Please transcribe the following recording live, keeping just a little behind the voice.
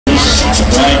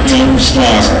bright young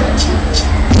star.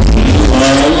 He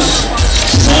was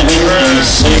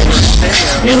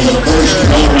 7-6 in the first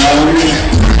go-round.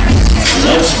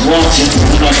 Let's watch it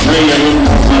from a play a little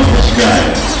more of this guy.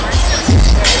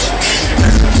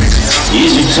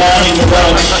 He's exciting to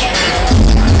watch.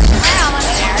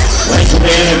 Went to the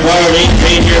end of guard,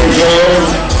 18 years old.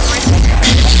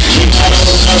 He got old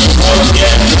enough to close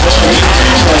yet before he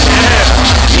was in there.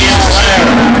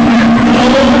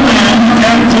 Old man,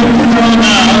 can't took the throw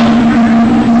now.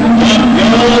 But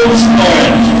goes for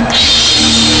it.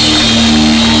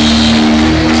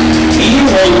 He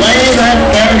will lay that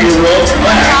barrier rope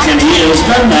back, and he has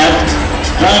done that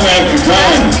time after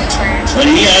time. But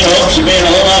he had hopes of being a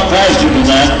whole lot faster than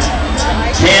that.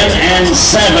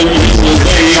 10-7 he will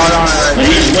be, but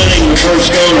he's winning the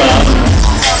first go-round.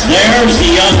 There's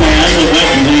the young man that went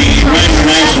to the Ranger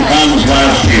National Commons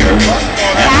last year.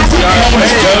 After he always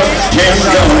took 10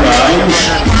 go-rounds,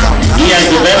 he had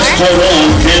the best total on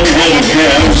 10 headed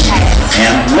calves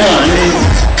and won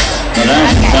the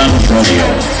National Commons Rodeo.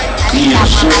 He is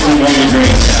certainly one of the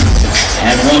greats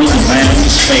and one of the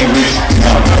man's favorite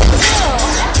dogs.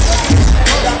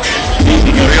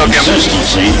 Speaking of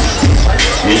consistency,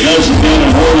 it doesn't get a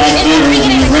whole lot better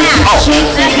than the record set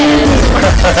for Pueblo.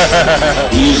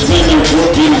 He has been there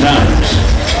 14 times.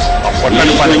 He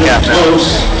has been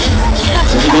close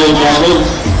to the gold medal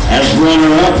as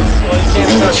runner-up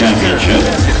in the championship.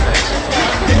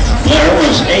 Blair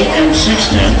was 8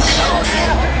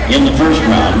 6/10 in the first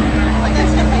round.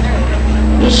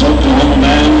 This Oklahoma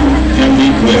man can be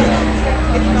quick.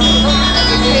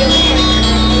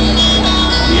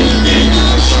 He is big,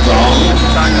 strong.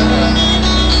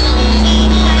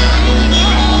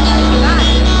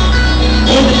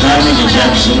 Oh, the timing is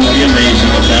absolutely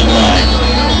amazing at that line.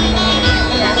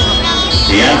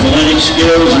 The athletic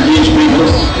skills of these people,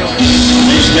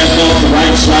 they step off the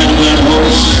right side.